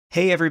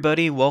Hey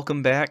everybody,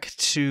 welcome back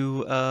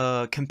to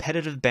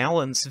Competitive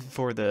Balance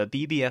for the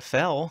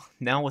BBFL,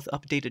 now with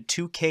updated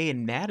 2K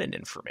and Madden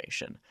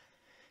information.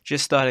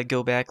 Just thought I'd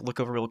go back, look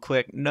over real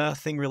quick.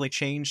 Nothing really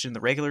changed in the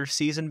regular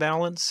season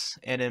balance,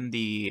 and in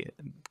the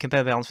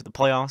competitive balance for the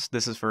playoffs,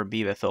 this is for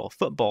BBFL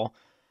football,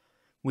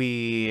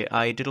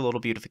 I did a little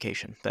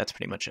beautification. That's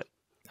pretty much it.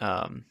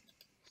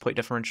 Point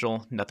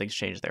differential, nothing's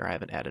changed there. I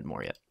haven't added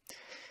more yet.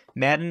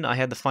 Madden, I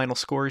had the final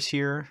scores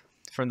here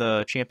from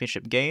the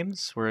championship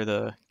games where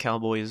the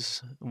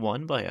Cowboys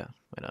won by a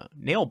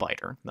nail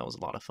biter. That was a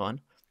lot of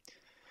fun.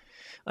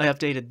 I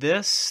updated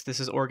this. This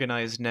is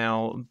organized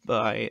now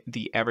by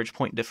the average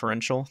point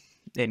differential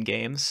in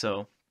games.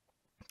 So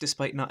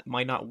despite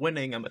my not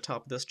winning, I'm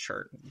atop this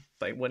chart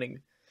by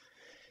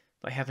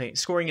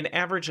scoring an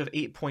average of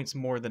 8 points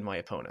more than my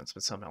opponents,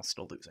 but somehow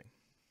still losing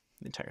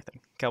the entire thing.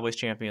 Cowboys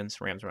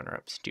champions, Rams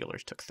runner-up,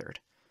 Steelers took third.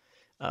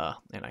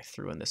 And I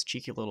threw in this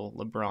cheeky little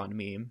LeBron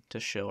meme to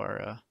show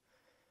our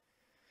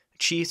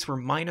Chiefs were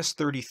minus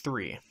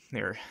 33.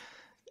 They're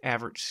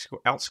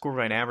outscored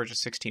by an average of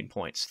 16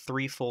 points,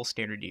 3 full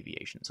standard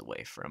deviations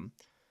away from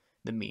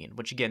the mean,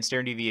 which again,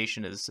 standard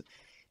deviation is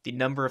the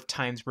number of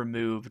times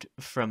removed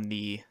from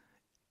the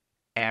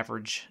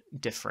average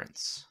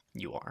difference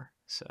you are.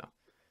 So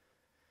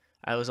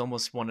I was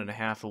almost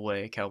 1.5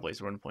 away.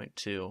 Cowboys were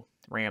 1.2.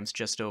 Rams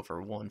just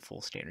over 1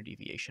 full standard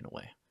deviation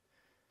away.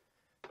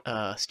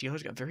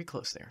 Steelers got very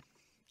close there.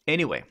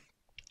 Anyway,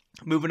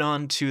 moving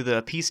on to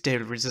the Piece de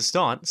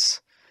Resistance,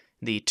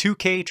 the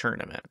 2K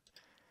tournament.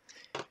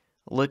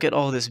 Look at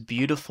all this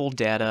beautiful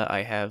data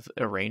I have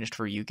arranged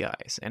for you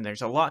guys, and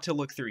there's a lot to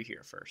look through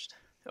here first.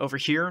 Over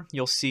here,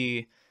 you'll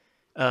see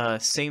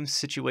same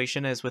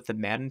situation as with the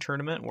Madden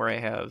tournament, where I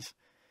have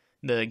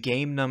the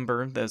game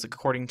number that's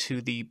according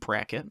to the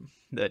bracket,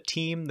 the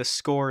team, the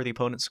score, the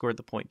opponent score,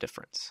 the point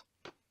difference.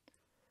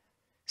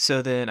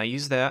 So then I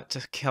use that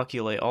to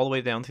calculate all the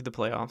way down through the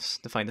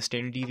playoffs to find the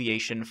standard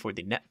deviation for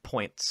the net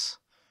points.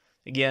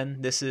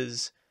 Again, this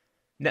is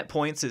net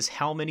points is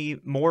how many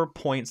more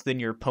points than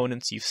your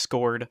opponents you've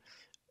scored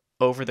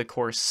over the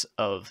course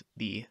of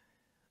the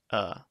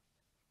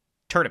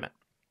tournament.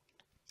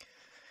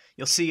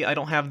 You'll see I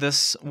don't have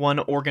this one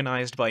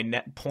organized by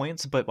net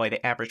points, but by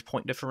the average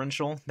point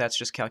differential. That's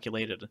just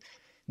calculated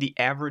the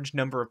average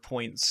number of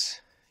points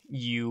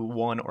you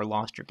won or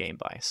lost your game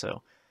by.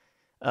 So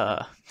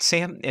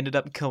Sam ended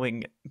up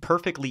going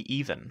perfectly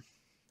even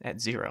at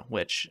 0,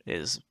 which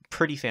is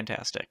pretty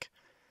fantastic.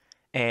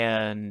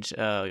 And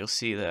you'll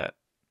see that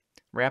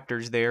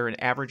Raptors there, an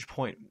average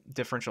point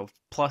differential of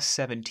plus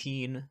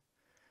 17,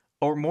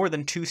 or more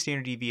than 2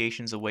 standard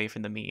deviations away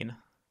from the mean,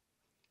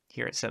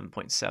 here at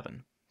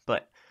 7.7.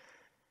 But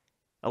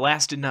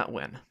alas, did not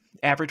win.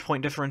 Average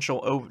point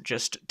differential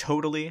just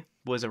totally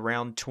was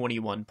around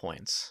 21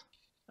 points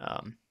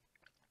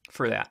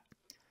for that.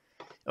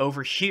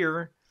 Over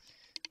here,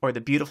 or the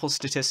beautiful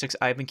statistics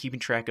I've been keeping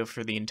track of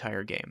for the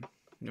entire game,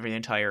 for the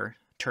entire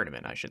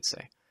tournament, I should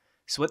say.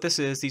 So what this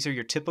is, these are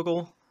your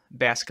typical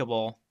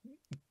basketball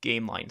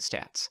game line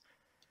stats.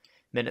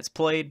 Minutes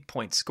played,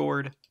 points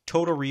scored,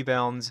 total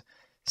rebounds,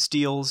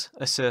 steals,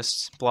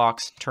 assists,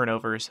 blocks,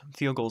 turnovers,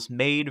 field goals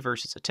made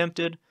versus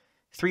attempted,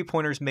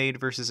 three-pointers made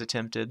versus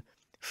attempted,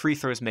 free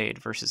throws made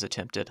versus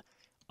attempted,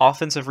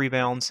 offensive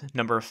rebounds,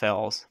 number of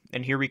fouls,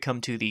 and here we come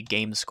to the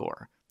game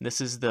score.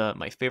 This is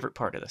my favorite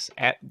part of this.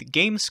 At the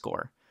game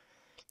score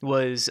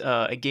was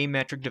a game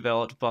metric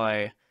developed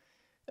by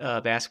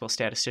basketball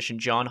statistician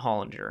John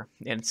Hollinger,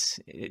 and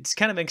it's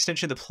kind of an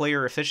extension of the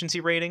player efficiency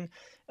rating.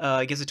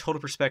 It gives a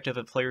total perspective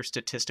of player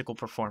statistical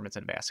performance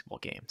in a basketball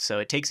game. So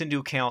it takes into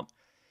account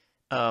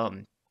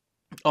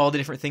all the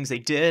different things they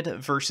did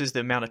versus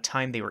the amount of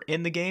time they were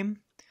in the game,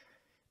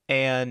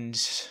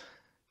 and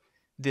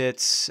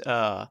that's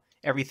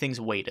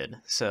everything's weighted.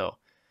 So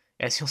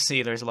as you'll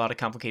see, there's a lot of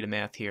complicated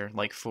math here.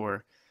 Like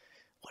for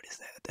what is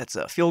that?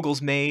 That's field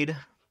goals made.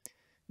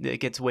 It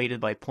gets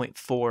weighted by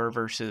 0.4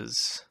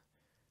 versus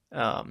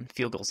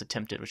field goals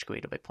attempted, which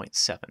weighted by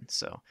 0.7.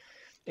 So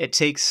it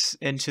takes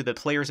into the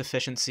player's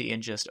efficiency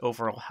and just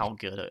overall how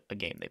good a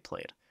game they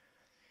played.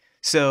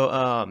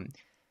 So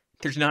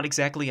there's not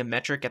exactly a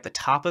metric at the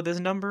top of this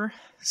number,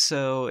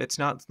 so it's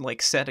not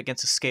like set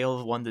against a scale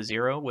of 1 to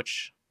 0,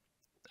 which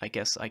I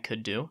guess I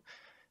could do.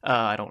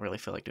 I don't really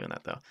feel like doing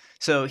that though.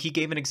 So he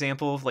gave an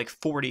example of like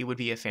 40 would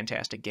be a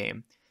fantastic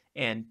game,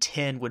 and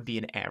 10 would be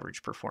an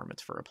average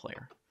performance for a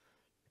player.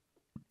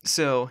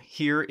 So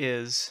here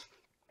is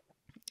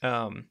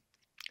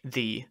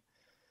the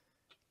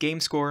game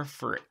score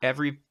for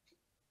every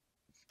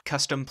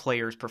custom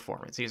player's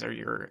performance. These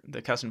are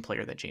the custom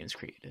player that James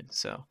created.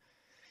 So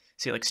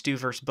see, like Stu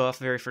versus Buff,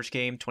 very first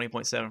game,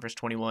 20.7 versus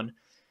 21.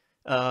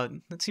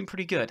 That seemed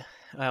pretty good.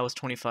 I was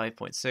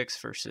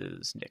 25.6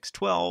 versus Nick's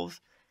 12.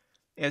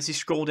 As you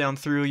scroll down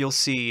through, you'll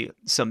see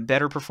some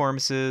better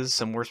performances,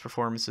 some worse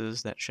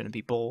performances. That shouldn't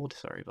be bold.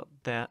 Sorry about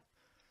that.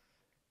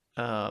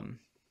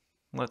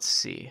 Let's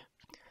see.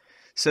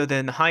 So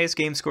then the highest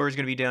game score is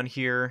going to be down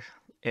here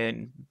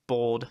in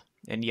bold,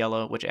 in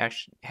yellow, which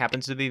actually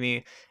happens to be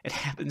me. It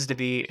happens to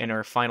be in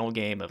our final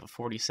game of a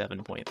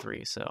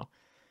 47.3. So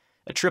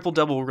a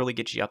triple-double will really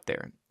get you up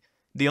there.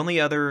 The only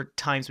other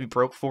times we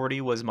broke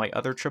 40 was my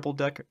other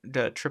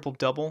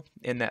triple-double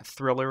in that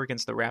thriller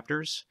against the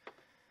Raptors.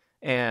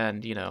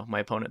 And, my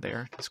opponent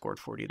there scored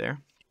 40 there.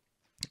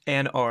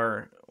 And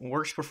our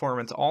worst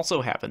performance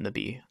also happened to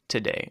be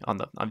today.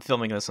 I'm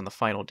filming this on the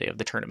final day of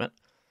the tournament.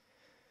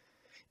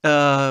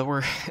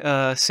 Where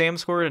Sam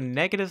scored a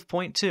negative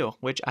 0.2,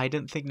 which I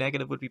didn't think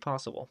negative would be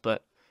possible.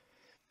 But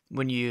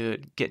when you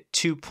get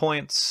 2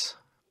 points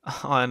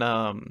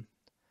on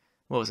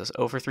what was this,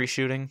 0 for 3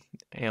 shooting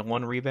and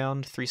 1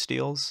 rebound, 3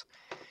 steals,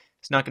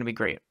 it's not going to be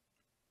great.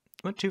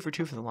 Went 2 for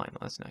 2 for the line.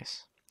 That's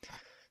nice.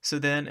 So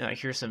then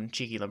here's some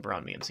cheeky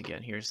LeBron memes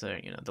again. Here's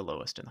the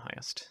lowest and the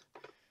highest.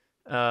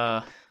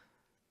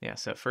 Yeah,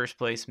 so first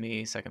place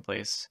me, second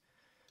place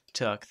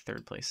Tuck,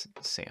 third place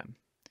Sam.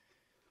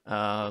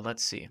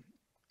 Let's see.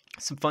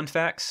 Some fun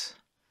facts.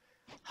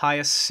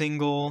 Highest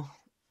single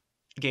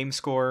game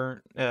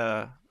score,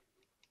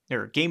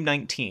 or game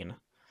 19,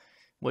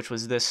 which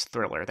was this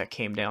thriller that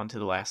came down to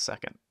the last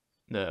second.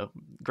 The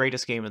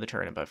greatest game of the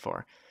tournament by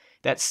far.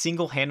 That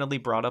single-handedly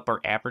brought up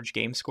our average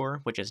game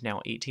score, which is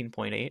now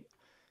 18.8.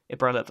 It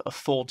brought up a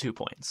full 2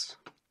 points.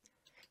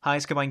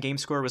 Highest combined game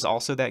score was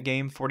also that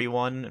game,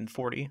 41 and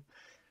 40.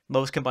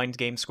 Lowest combined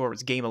game score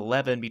was game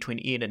 11 between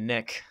Ian and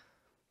Nick,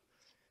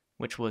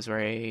 which was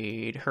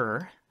right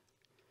her.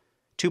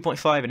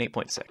 2.5 and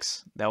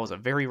 8.6. That was a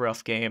very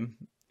rough game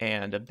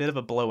and a bit of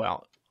a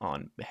blowout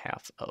on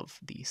behalf of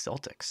the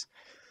Celtics.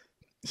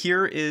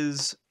 Here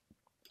is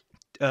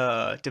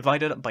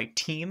divided up by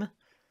team,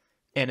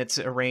 and it's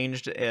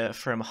arranged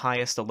from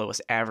highest to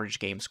lowest average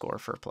game score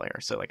for a player.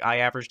 So, like, I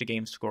averaged a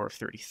game score of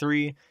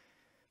 33.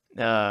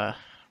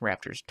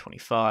 Raptors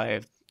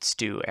 25.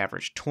 Stu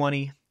averaged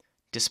 20,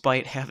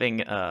 despite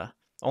having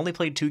only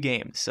played 2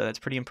 games. So that's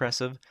pretty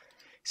impressive.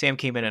 Sam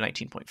came in at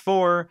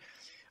 19.4.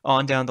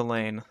 On down the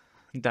line,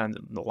 to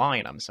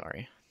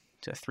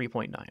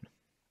 3.9.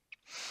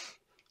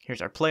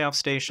 Here's our playoff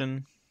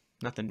station.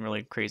 Nothing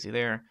really crazy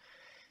there.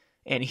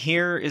 And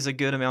here is a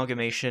good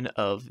amalgamation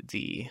of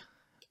the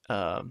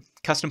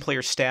custom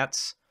player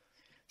stats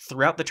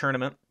throughout the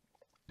tournament.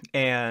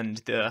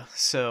 And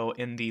so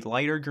in the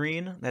lighter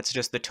green, that's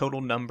just the total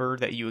number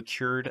that you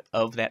accrued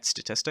of that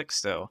statistic.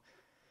 So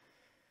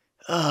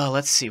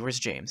let's see, where's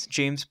James?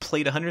 James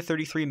played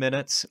 133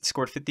 minutes,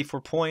 scored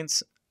 54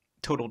 points,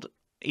 totaled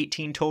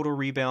 18 total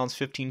rebounds,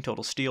 15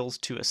 total steals,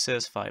 2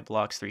 assists, 5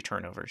 blocks, 3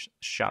 turnovers.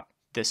 Shot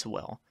this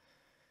well.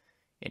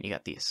 And you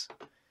got these.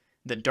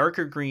 The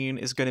darker green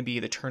is going to be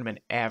the tournament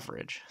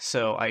average.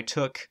 So I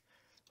took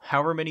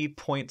however many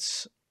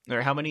points,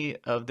 or how many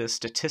of the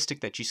statistic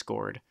that you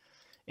scored,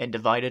 and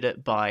divided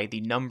it by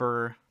the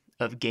number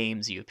of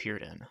games you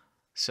appeared in.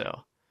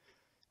 So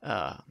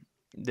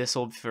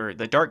for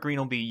the dark green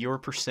will be your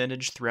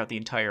percentage throughout the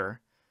entire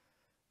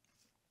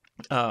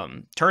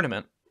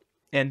tournament,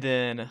 and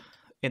then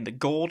in the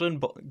golden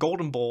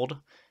bold,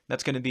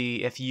 that's going to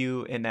be if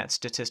you in that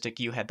statistic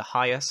you had the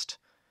highest,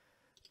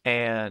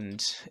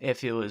 and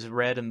if it was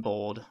red and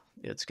bold,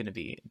 it's going to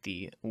be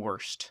the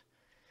worst.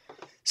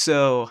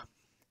 So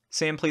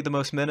Sam played the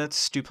most minutes,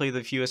 Stu played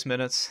the fewest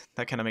minutes.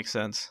 That kind of makes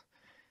sense.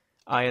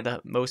 I had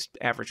the most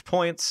average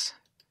points,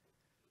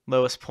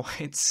 lowest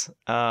points.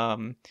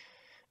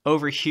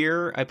 Over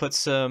here, I put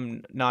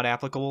some not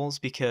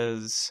applicables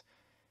because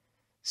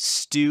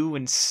Stu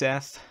and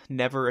Seth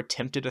never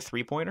attempted a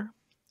three-pointer,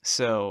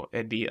 so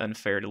it'd be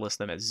unfair to list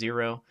them as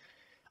 0.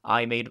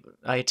 I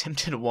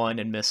attempted 1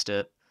 and missed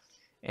it,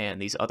 and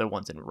these other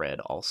ones in red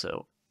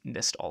also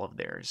missed all of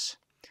theirs.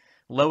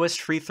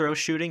 Lowest free throw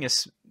shooting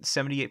is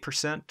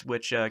 78%,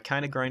 which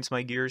kind of grinds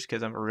my gears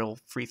because I'm a real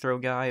free throw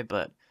guy,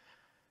 but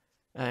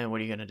what are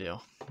you going to do?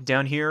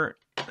 Down here,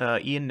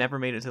 Ian never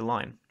made it to the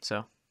line,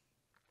 so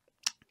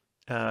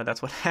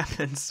that's what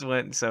happens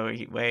when, so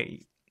he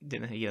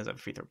doesn't have a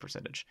free throw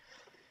percentage.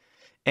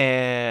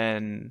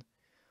 And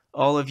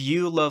all of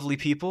you lovely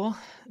people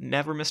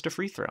never missed a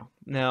free throw.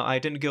 Now, I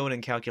didn't go in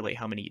and calculate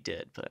how many you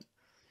did, but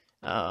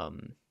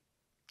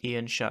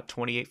Ian shot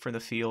 28 from the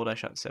field. I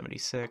shot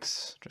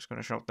 76. Just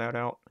going to shout that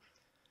out.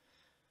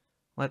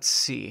 Let's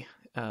see.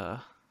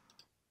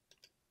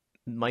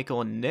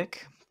 Michael and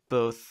Nick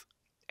both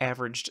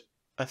averaged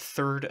a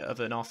third of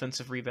an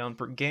offensive rebound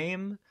per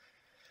game.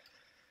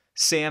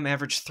 Sam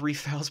averaged 3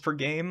 fouls per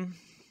game.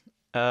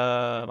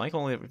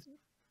 Michael only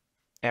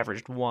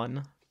averaged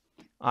 1.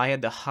 I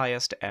had the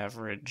highest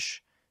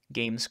average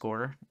game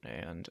score,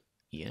 and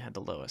Ian had the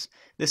lowest.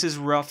 This is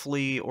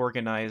roughly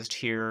organized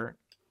here.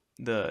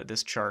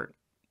 This chart,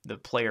 the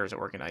players are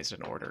organized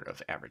in order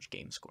of average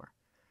game score.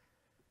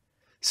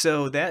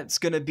 So that's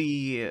going to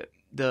be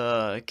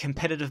the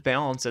competitive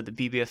balance of the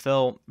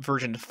BBFL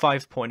version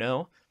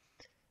 5.0.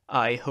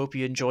 I hope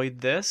you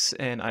enjoyed this,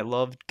 and I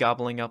loved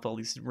gobbling up all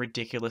these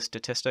ridiculous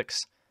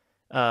statistics.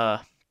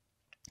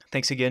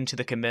 Thanks again to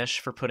the commish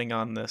for putting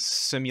on this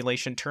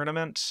simulation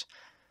tournament.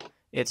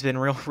 It's been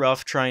real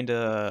rough trying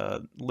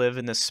to live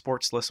in this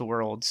sportsless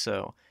world,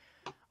 so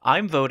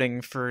I'm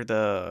voting for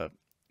the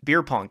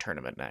beer pong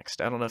tournament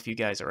next. I don't know if you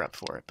guys are up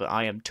for it, but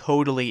I am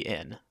totally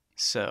in.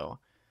 So,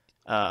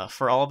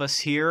 for all of us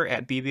here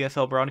at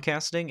BBFL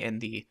Broadcasting and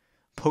the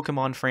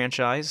Pokemon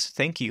franchise,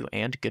 thank you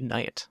and good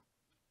night.